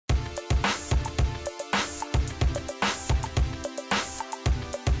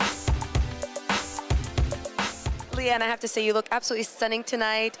Liane, I have to say you look absolutely stunning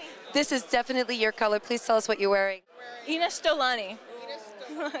tonight. This is definitely your color. Please tell us what you're wearing. Ina Stolani.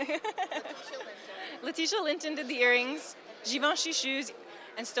 Letitia Linton did the earrings, Givenchy shoes,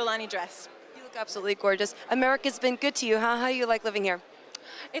 and Stolani dress. You look absolutely gorgeous. America's been good to you, huh? How do you like living here?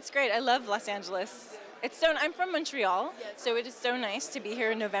 It's great. I love Los Angeles. I'm from Montreal, so it is so nice to be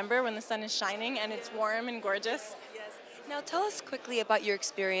here in November when the sun is shining and it's warm and gorgeous. Yes. Now tell us quickly about your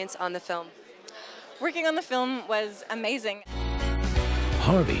experience on the film. Working on the film was amazing.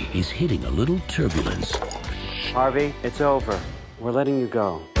 Harvey is hitting a little turbulence. Harvey, it's over. We're letting you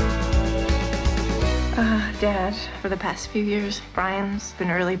go. Dad, for the past few years, Brian's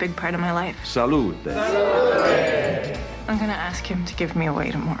been a really big part of my life. Salud. I'm gonna ask him to give me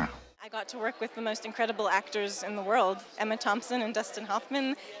away tomorrow. I got to work with the most incredible actors in the world, Emma Thompson and Dustin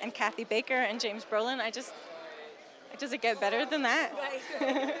Hoffman and Kathy Baker and James Brolin. It doesn't get better than that.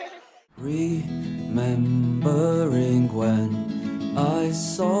 Remembering when I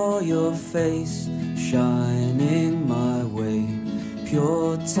saw your face shining my way,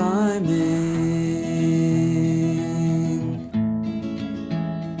 pure timing.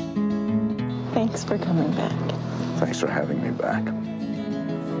 Thanks for coming back. Thanks for having me back.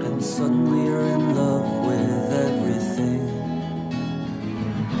 And suddenly you're in love with everything.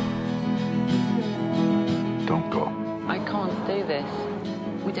 Don't go. I can't do this.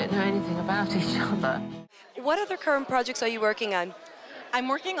 We don't know anything about each other. What other current projects are you working on? I'm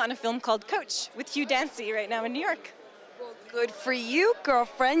working on a film called Coach with Hugh Dancy right now in New York. Well, good for you,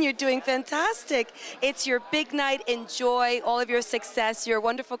 girlfriend. You're doing fantastic. It's your big night. Enjoy all of your success. You're a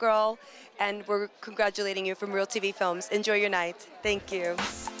wonderful girl, and we're congratulating you from Real TV Films. Enjoy your night. Thank you.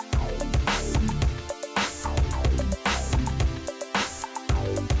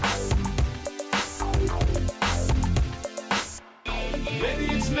 Maybe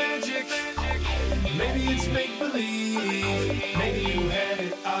it's magic, maybe it's make-believe. Maybe you had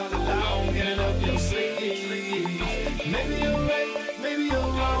it all along, hidden up your sleeve. Maybe you're right, maybe you're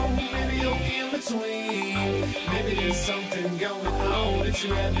wrong, maybe you're in between. Maybe there's something going on that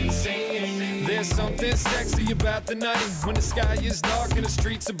you haven't seen. There's something sexy about the night when the sky is dark and the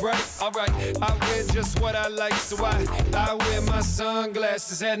streets are bright. Alright, I wear just what I like, so I wear my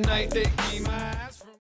sunglasses at night. They keep my eyes from